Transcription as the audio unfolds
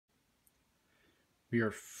We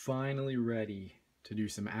are finally ready to do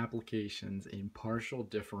some applications in partial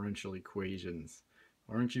differential equations.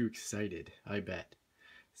 Aren't you excited? I bet.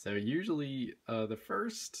 So usually the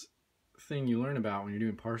first thing you learn about when you're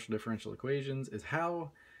doing partial differential equations is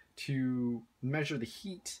how to measure the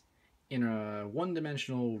heat in a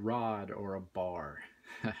one-dimensional rod or a bar.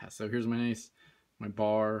 So here's my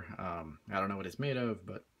bar. I don't know what it's made of,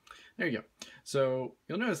 but there you go. So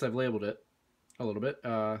you'll notice I've labeled it a little bit.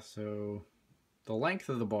 So the length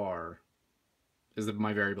of the bar is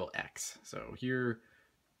my variable x. So here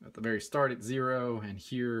at the very start it's 0, and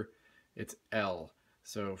here it's L.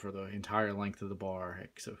 So for the entire length of the bar.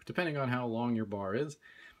 So depending on how long your bar is.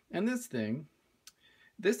 And this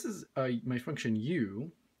is my function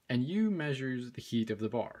u, and u measures the heat of the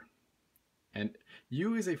bar. And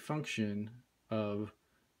u is a function of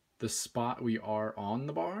the spot we are on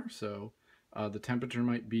the bar. So the temperature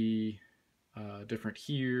might be different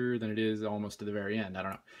here than it is almost to the very end. I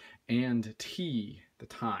don't know. And t, the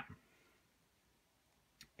time.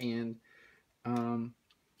 And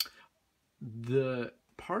the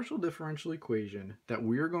partial differential equation that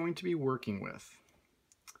we're going to be working with,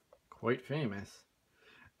 quite famous,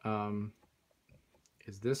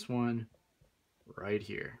 is this one right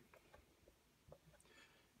here.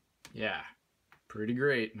 Yeah, pretty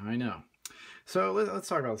great, I know. So let's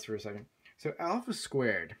talk about this for a second. So alpha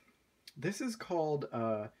squared, this is called, if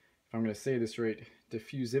I'm going to say this right,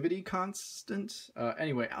 diffusivity constant.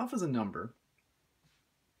 Anyway, alpha is a number,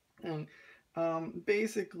 and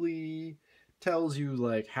basically tells you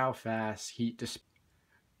like how fast heat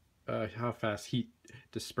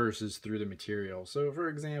disperses through the material. So for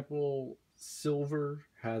example, silver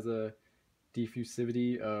has a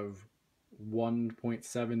diffusivity of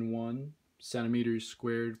 1.71 centimeters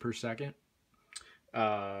squared per second.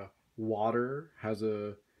 Water has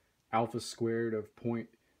a alpha squared of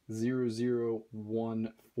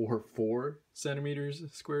 0.00144 centimeters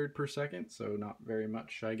squared per second, so not very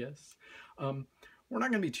much, I guess. We're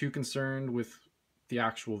not going to be too concerned with the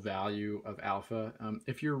actual value of alpha.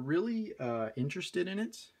 If you're really interested in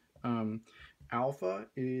it, alpha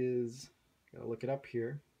is, gotta look it up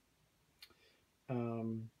here,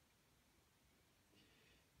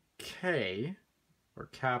 K, or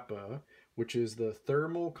kappa, which is the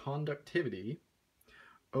thermal conductivity,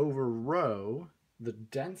 over rho, the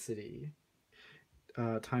density,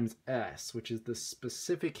 times S, which is the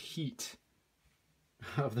specific heat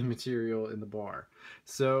of the material in the bar.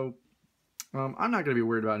 So I'm not going to be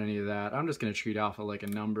worried about any of that. I'm just going to treat alpha like a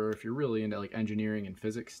number. If you're really into like engineering and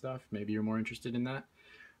physics stuff, maybe you're more interested in that.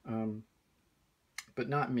 But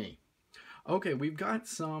not me. Okay, we've got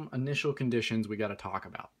some initial conditions we got to talk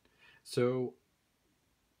about. So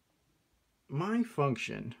my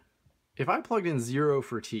function, if I plugged in 0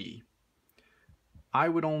 for t, I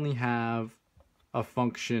would only have a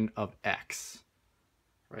function of x.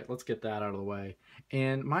 Right, let's get that out of the way.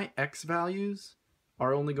 And my x values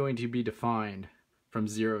are only going to be defined from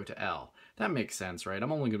 0 to L. That makes sense, right?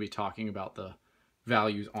 I'm only going to be talking about the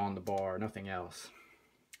values on the bar, nothing else.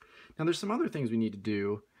 Now there's some other things we need to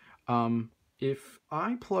do. If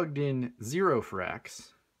I plugged in 0 for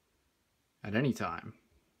x at any time,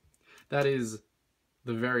 that is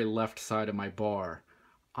the very left side of my bar,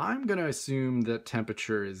 I'm going to assume that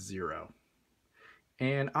temperature is 0.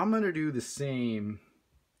 And I'm going to do the same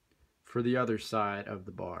for the other side of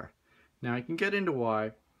the bar. Now I can get into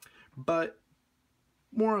why, but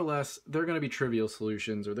more or less they're going to be trivial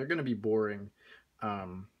solutions, or they're going to be boring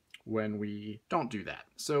when we don't do that.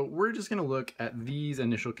 So we're just going to look at these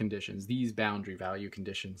initial conditions, these boundary value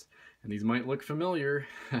conditions, and these might look familiar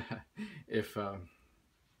if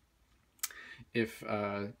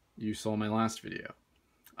you saw my last video.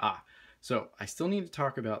 So I still need to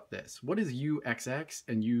talk about this. What is uxx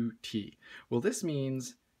and ut? Well, this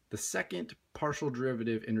means the second partial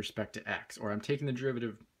derivative in respect to x, or I'm taking the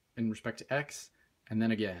derivative in respect to x and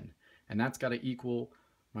then again, and that's got to equal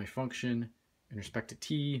my function in respect to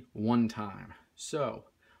t one time. So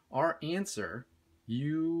our answer,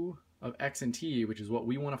 u of x and t, which is what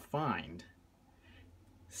we want to find,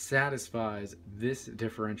 satisfies this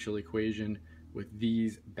differential equation with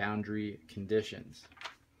these boundary conditions.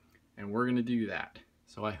 And we're going to do that.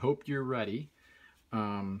 So I hope you're ready,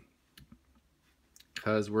 because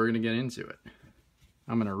we're going to get into it.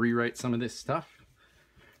 I'm going to rewrite some of this stuff,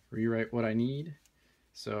 rewrite what I need.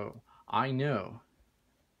 So I know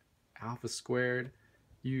alpha squared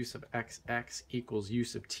use of xx equals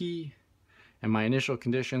use of t, and my initial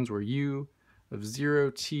conditions were u of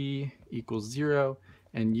 0t equals 0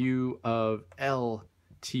 and u of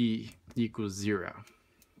lt equals 0.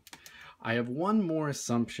 I have one more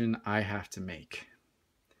assumption I have to make.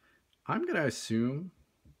 I'm going to assume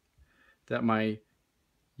that my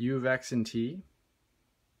u of x and t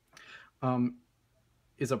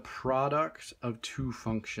is a product of two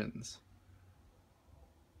functions.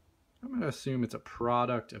 I'm going to assume it's a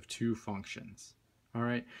product of two functions. All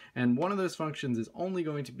right, and one of those functions is only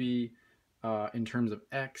going to be in terms of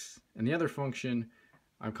x, and the other function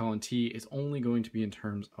I'm calling t is only going to be in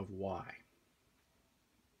terms of y.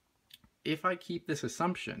 If I keep this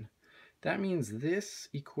assumption, that means this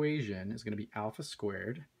equation is going to be alpha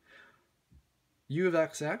squared u of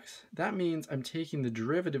xx. That means I'm taking the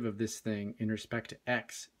derivative of this thing in respect to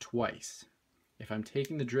x twice. If I'm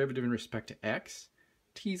taking the derivative in respect to x,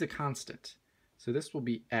 t is a constant. So this will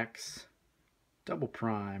be x double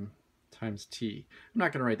prime times t. I'm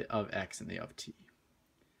not going to write the of x and the of t.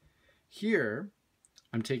 Here,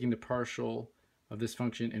 I'm taking the partial of this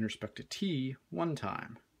function in respect to t one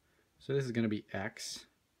time. So this is going to be x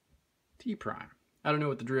t prime. I don't know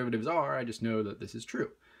what the derivatives are, I just know that this is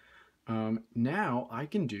true. Now I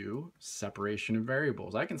can do separation of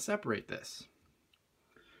variables. I can separate this,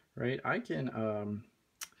 right? I can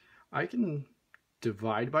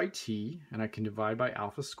divide by t, and I can divide by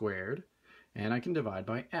alpha squared, and I can divide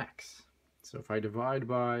by x. So if I divide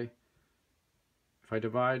by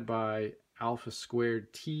alpha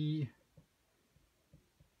squared t,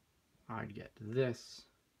 I'd get this.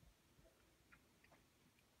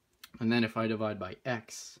 And then if I divide by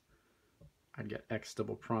x, I'd get x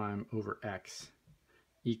double prime over x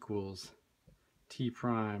equals t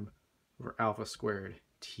prime over alpha squared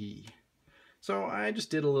t. So I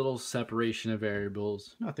just did a little separation of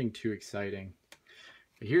variables, nothing too exciting.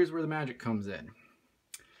 But here's where the magic comes in.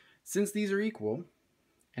 Since these are equal,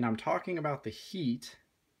 and I'm talking about the heat,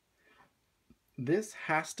 this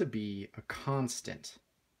has to be a constant.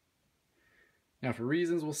 Now for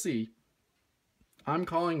reasons we'll see, I'm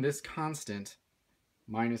calling this constant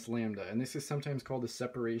minus lambda, and this is sometimes called the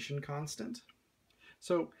separation constant.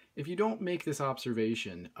 So if you don't make this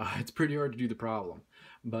observation, it's pretty hard to do the problem,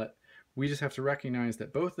 but we just have to recognize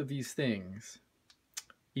that both of these things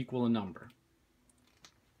equal a number.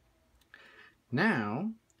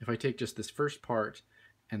 Now, if I take just this first part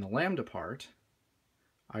and the lambda part,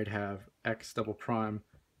 I'd have x double prime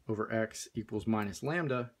over x equals minus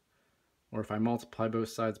lambda, or if I multiply both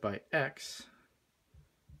sides by x,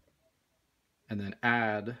 and then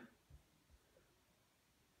add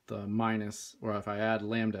the minus, or if I add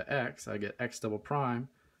lambda x, I get x double prime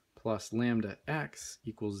plus lambda x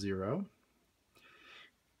equals 0.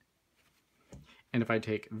 And if I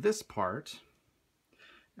take this part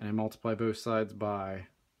and I multiply both sides by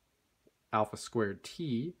alpha squared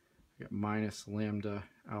t, I get minus lambda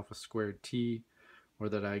alpha squared t, or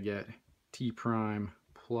that I get t prime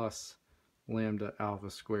plus lambda alpha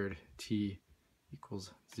squared t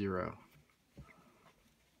equals 0.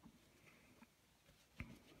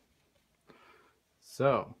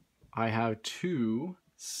 So I have two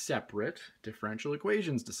separate differential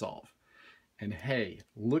equations to solve. And hey,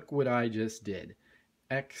 look what I just did.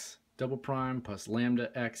 X double prime plus lambda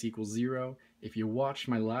x equals 0. If you watched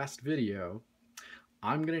my last video,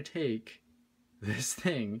 I'm going to take this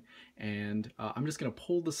thing and I'm just going to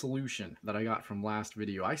pull the solution that I got from last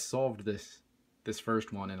video. I solved this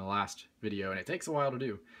first one in the last video, and it takes a while to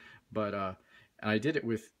do. But and I did it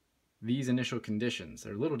with these initial conditions.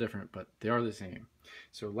 They're a little different, but they are the same.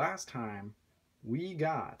 So last time we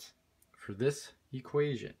got, for this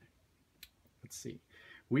equation, let's see,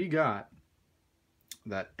 we got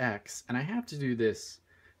that x, and I have to do this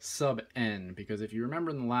sub n, because if you remember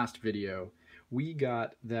in the last video, we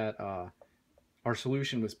got that our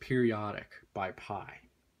solution was periodic by pi.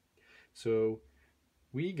 So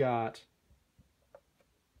we got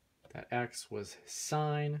that x was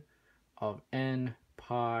sine of n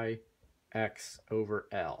pi x over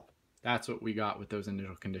L. That's what we got with those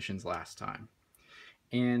initial conditions last time.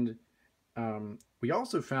 And we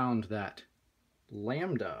also found that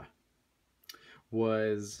lambda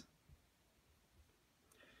was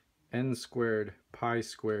n squared pi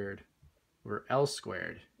squared over L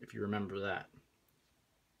squared, if you remember that.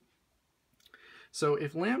 So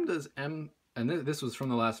if lambda's m, and this was from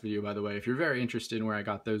the last video, by the way, if you're very interested in where I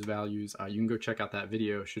got those values, you can go check out that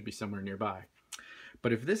video, it should be somewhere nearby.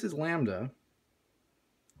 But if this is lambda,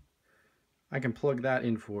 I can plug that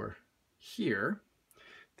in for here.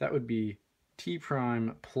 That would be t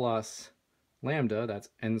prime plus lambda, that's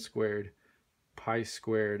n squared pi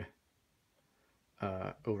squared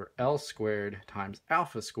over L squared times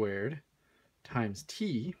alpha squared times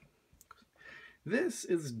t. This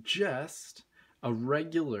is just a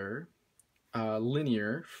regular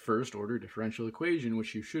linear first order differential equation,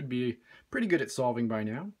 which you should be pretty good at solving by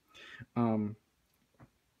now.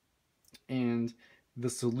 And the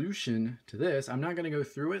solution to this, I'm not going to go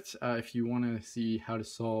through it. If you want to see how to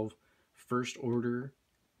solve first order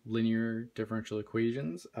linear differential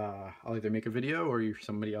equations, I'll either make a video or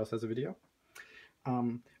somebody else has a video.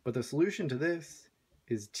 But the solution to this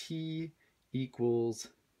is t equals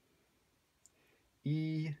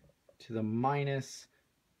e to the minus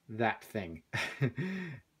that thing,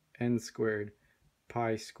 n squared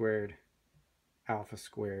pi squared alpha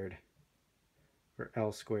squared or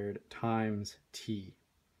L squared times t.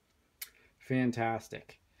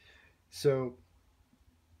 Fantastic. So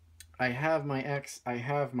I have my x, I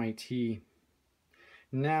have my t.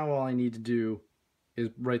 Now all I need to do is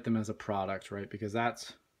write them as a product, right? Because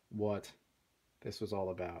that's what this was all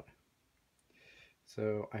about.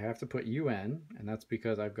 So I have to put un, and that's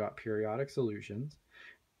because I've got periodic solutions.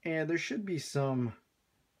 And there should be some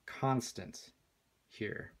constant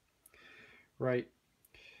here, right?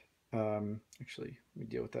 Actually, let me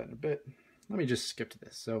deal with that in a bit. Let me just skip to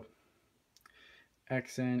this. So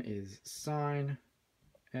xn is sine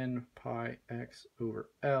n pi x over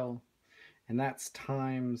L, and that's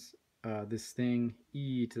times this thing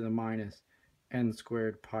e to the minus n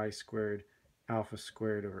squared pi squared alpha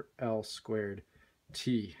squared over L squared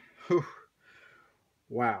t. Whew.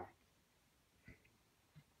 Wow.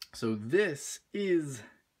 So this is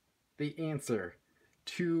the answer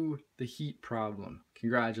to the heat problem.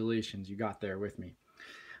 Congratulations, you got there with me.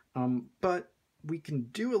 But we can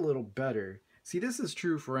do a little better. See, this is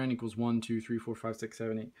true for n equals 1, 2, 3, 4, 5, 6,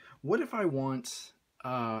 7, 8. What if I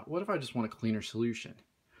just want a cleaner solution?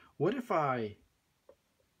 What if I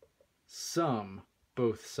sum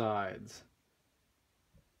both sides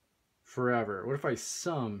forever? What if I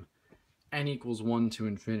sum n equals 1 to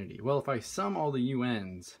infinity? Well, if I sum all the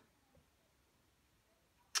UNs,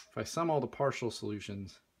 if I sum all the partial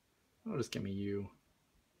solutions, it'll just give me U.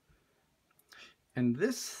 And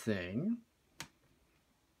this thing,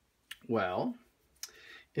 well,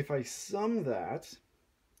 if I sum that,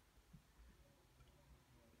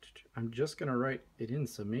 I'm just going to write it in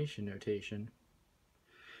summation notation.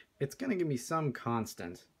 It's going to give me some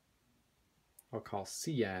constant I'll call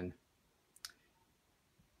Cn.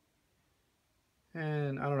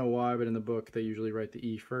 And I don't know why, but in the book they usually write the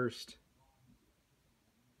E first.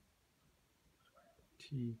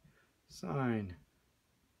 T sine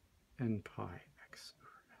n pi x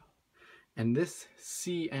over L. And this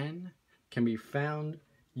Cn can be found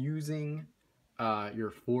using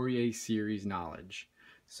your Fourier series knowledge.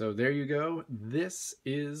 So there you go. This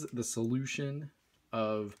is the solution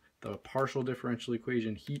of the partial differential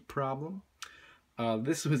equation heat problem.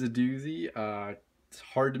 This was a doozy. It's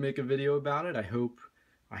hard to make a video about it. I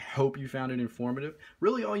hope you found it informative.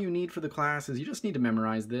 Really all you need for the class is you just need to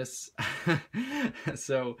memorize this.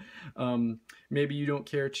 So maybe you don't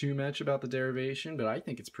care too much about the derivation, but I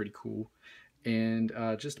think it's pretty cool. And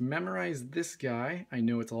just memorize this guy. I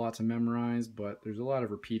know it's a lot to memorize, but there's a lot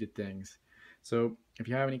of repeated things. So if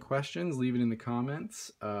you have any questions, leave it in the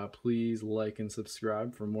comments. Please like and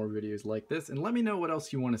subscribe for more videos like this, and let me know what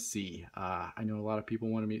else you want to see. I know a lot of people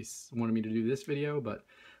wanted me to do this video, but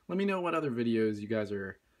let me know what other videos you guys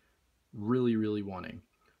are really wanting.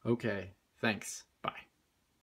 Okay, thanks.